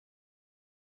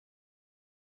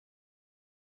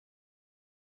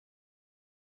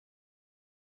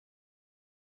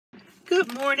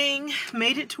Good morning.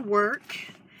 Made it to work,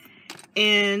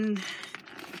 and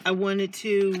I wanted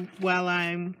to, while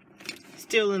I'm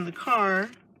still in the car,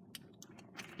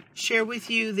 share with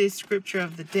you this scripture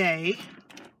of the day.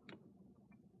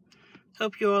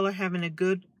 Hope you all are having a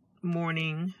good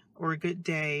morning or a good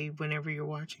day whenever you're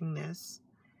watching this.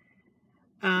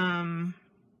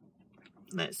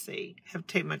 Let's see. I have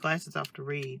to take my glasses off to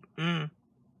read.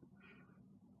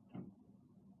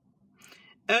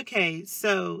 Okay,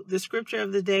 so the scripture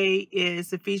of the day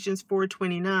is Ephesians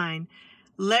 4:29.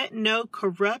 Let no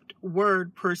corrupt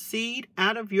word proceed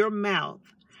out of your mouth,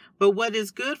 but what is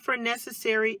good for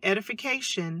necessary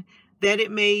edification, that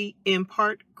it may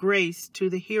impart grace to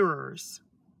the hearers.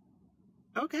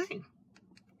 Okay,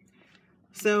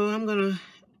 so I'm going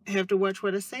to have to watch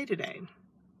what I say today.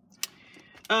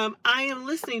 I am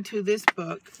listening to this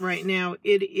book right now.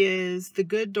 It is The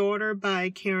Good Daughter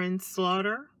by Karen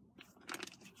Slaughter.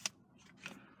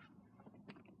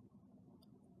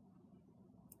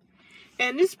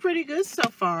 And it's pretty good so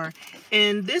far.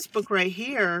 And this book right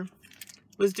here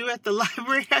was due at the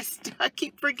library. I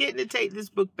keep forgetting to take this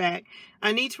book back.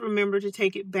 I need to remember to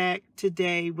take it back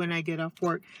today when I get off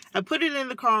work. I put it in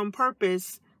the car on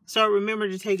purpose, so I remember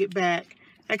to take it back.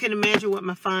 I can imagine what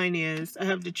my fine is. I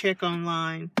have to check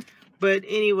online. But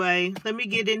anyway, let me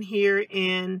get in here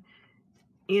and,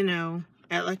 you know,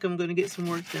 act like I'm going to get some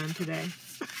work done today.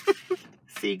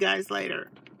 See you guys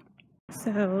later.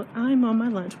 So I'm on my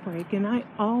lunch break, and I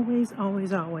always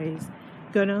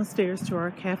go downstairs to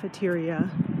our cafeteria,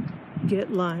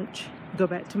 get lunch, go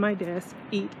back to my desk,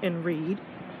 eat and read.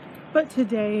 But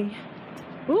today,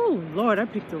 oh Lord, I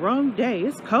picked the wrong day.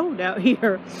 It's cold out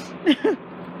here.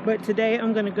 But today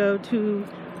I'm going to go to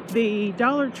the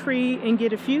Dollar Tree and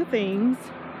get a few things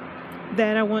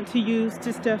that I want to use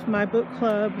to stuff my book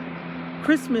club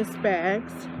Christmas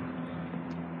bags.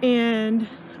 And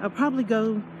I'll probably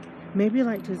go maybe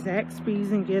like to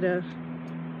Zaxby's and get a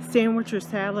sandwich or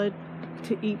salad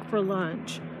to eat for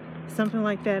lunch. Something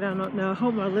like that. I don't know. I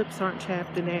hope my lips aren't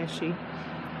chapped and ashy,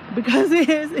 because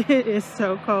it is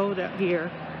so cold out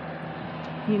here.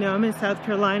 You know, I'm in South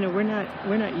Carolina. We're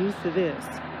not used to this.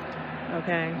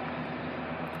 Okay.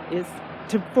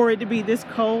 For it to be this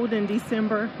cold in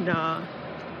December, nah.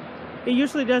 It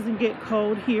usually doesn't get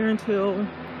cold here until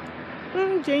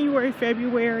January,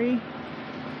 February.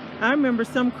 I remember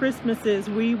some Christmases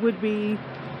we would be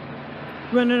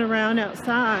running around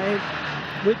outside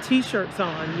with t-shirts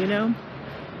on, you know,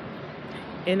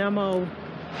 and I'm all,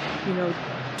 you know,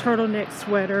 turtleneck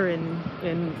sweater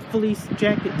and fleece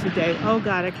jacket today. Oh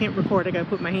God, I can't record. I gotta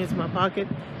put my hands in my pocket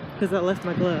because I left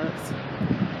my gloves.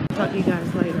 Talk to you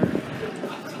guys later.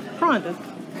 Rhonda,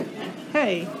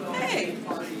 hey. Hey.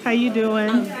 How you doing?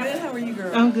 I'm good. How are you,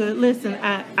 girl? I'm good. Listen,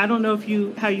 I don't know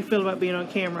how you feel about being on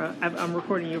camera. I'm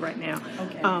recording you right now.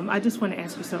 Okay. I just want to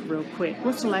ask you something real quick.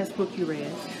 What's the last book you read?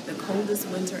 The Coldest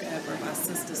Winter Ever by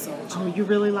Sister Soldier. Oh, you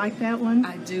really like that one?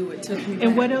 I do. It took me back.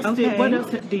 And what else? What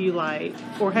else do you like,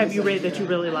 or have you read that you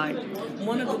really like?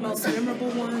 One of the most memorable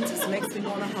ones is Makes Me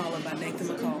Wanna Holler by Nathan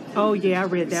McCall. Oh yeah, I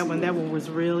read that one. That one was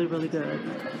really, really good.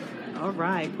 All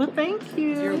right. Well, thank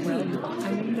you. You're welcome.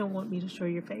 I know you don't want me to show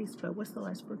your face, but what's the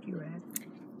last book you read?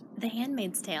 The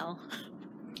Handmaid's Tale.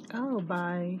 Oh,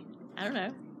 by... I don't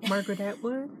know. Margaret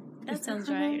Atwood? That sounds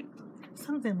right.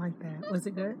 Something like that. Was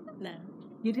it good? No.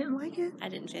 You didn't like it? I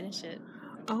didn't finish it.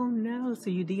 Oh, no. So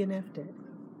you DNF'd it?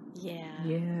 Yeah.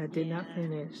 Yeah, did not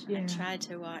finish. Yeah. I tried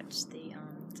to watch the,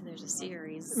 so there's a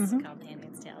series called The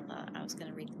Handmaid's Tale. I thought I was going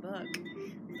to read the book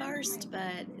first,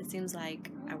 but it seems like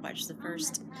I watched the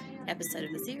first episode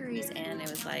of the series and it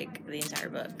was like the entire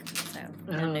book. So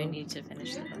I have no need to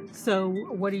finish the book. So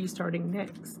what are you starting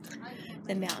next?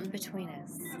 The Mountain Between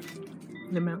Us.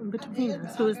 The Mountain Between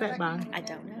Us. Who is that by? I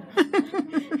don't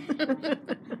know.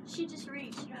 She just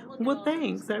reached. Well,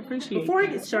 thanks. I appreciate it. Before I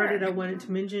get started, I wanted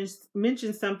to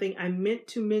mention something I meant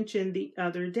to mention the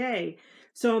other day.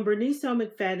 So on Bernice O.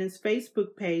 McFadden's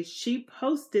Facebook page, she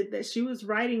posted that she was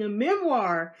writing a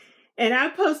memoir. And I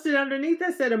posted underneath,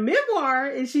 I said, a memoir?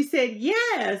 And she said,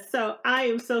 yes. So I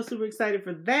am so super excited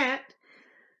for that.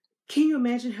 Can you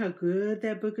imagine how good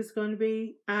that book is going to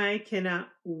be? I cannot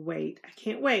wait. I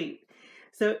can't wait.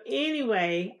 So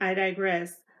anyway, I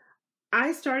digress.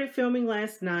 I started filming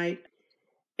last night,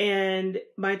 and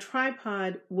my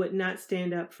tripod would not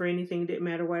stand up for anything. It didn't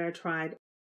matter what I tried.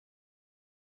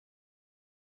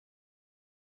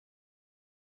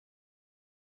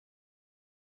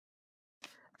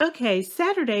 Okay,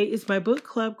 Saturday is my book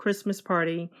club Christmas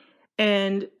party,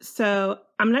 and so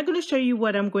I'm not going to show you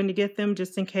what I'm going to get them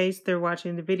just in case they're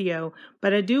watching the video,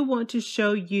 but I do want to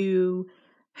show you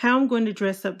how I'm going to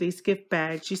dress up these gift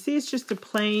bags. You see, it's just a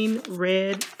plain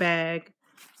red bag,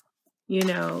 you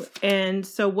know, and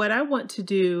so what I want to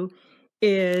do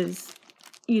is,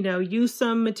 you know, use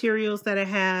some materials that I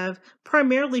have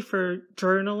primarily for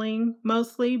journaling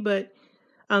mostly, but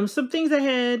some things I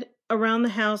had around the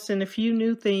house and a few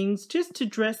new things just to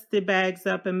dress the bags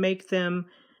up and make them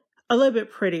a little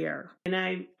bit prettier. And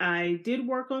I did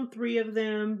work on 3 of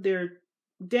them. They're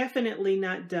definitely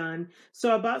not done.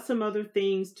 So I bought some other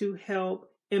things to help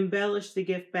embellish the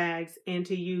gift bags and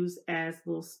to use as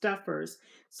little stuffers.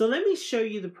 So let me show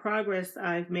you the progress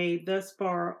I've made thus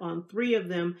far on 3 of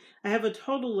them. I have a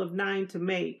total of 9 to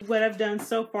make. What I've done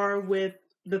so far with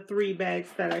the 3 bags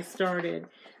that I started.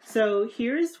 So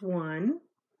here's one.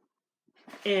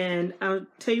 And I'll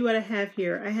tell you what I have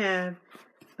here. I have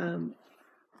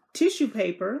tissue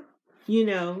paper, you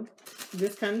know,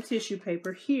 this kind of tissue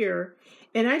paper here.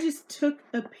 And I just took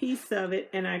a piece of it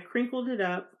and I crinkled it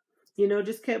up, you know,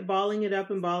 just kept balling it up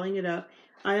and balling it up.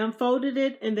 I unfolded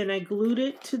it and then I glued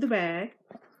it to the bag.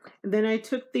 And then I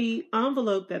took the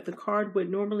envelope that the card would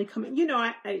normally come in. You know,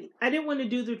 I didn't want to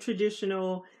do the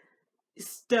traditional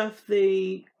stuff,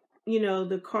 the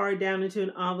card down into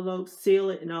an envelope, seal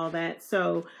it and all that.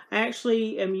 So I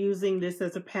actually am using this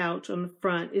as a pouch on the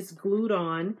front. It's glued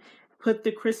on. Put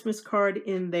the Christmas card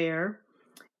in there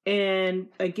and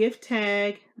a gift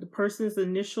tag. The person's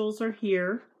initials are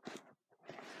here.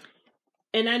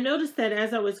 And I noticed that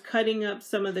as I was cutting up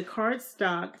some of the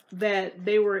cardstock that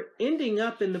they were ending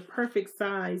up in the perfect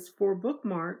size for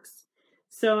bookmarks.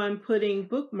 So I'm putting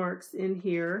bookmarks in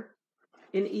here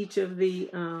in each of the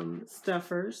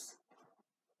stuffers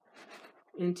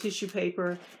in tissue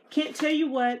paper. Can't tell you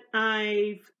what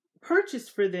I've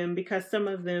purchased for them because some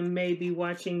of them may be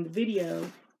watching the video.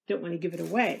 Don't want to give it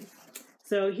away.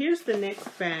 So here's the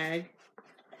next bag.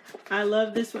 I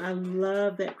love this one. I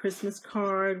love that Christmas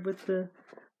card with the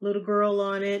little girl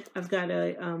on it. I've got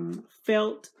a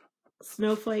felt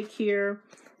snowflake here,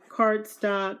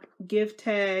 cardstock, gift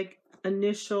tag,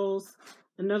 initials,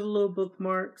 another little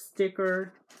bookmark,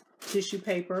 sticker, tissue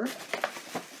paper.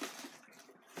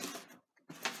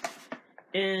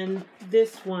 And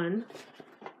this one,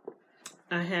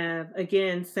 I have,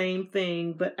 again, same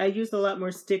thing, but I used a lot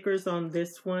more stickers on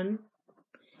this one.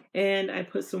 And I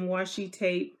put some washi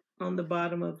tape on the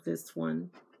bottom of this one.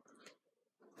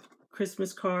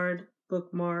 Christmas card,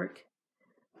 bookmark,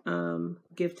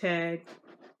 gift tag,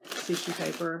 tissue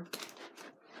paper.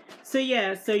 So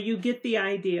yeah, so you get the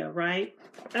idea, right?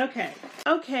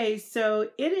 Okay, so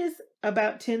it is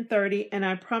about 10:30 and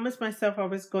I promised myself I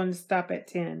was going to stop at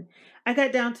 10. I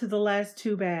got down to the last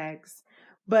 2 bags,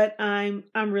 but I'm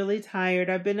really tired.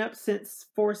 I've been up since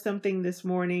 4 something this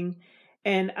morning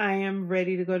and I am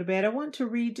ready to go to bed. I want to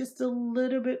read just a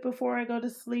little bit before I go to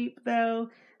sleep though.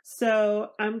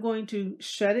 So I'm going to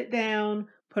shut it down,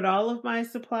 put all of my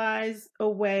supplies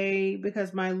away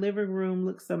because my living room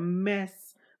looks a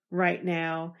mess right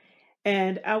now.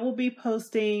 And I will be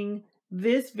posting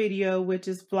this video, which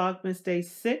is Vlogmas Day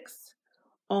 6,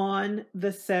 on the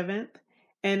 7th.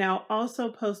 And I'll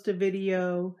also post a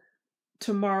video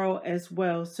tomorrow as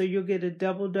well. So you'll get a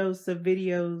double dose of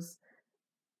videos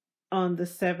on the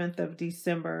 7th of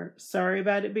December. Sorry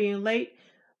about it being late,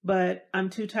 but I'm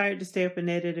too tired to stay up and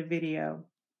edit a video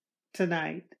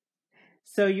tonight.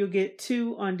 So you'll get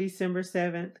 2 on December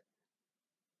 7th.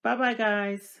 Bye-bye,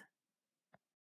 guys.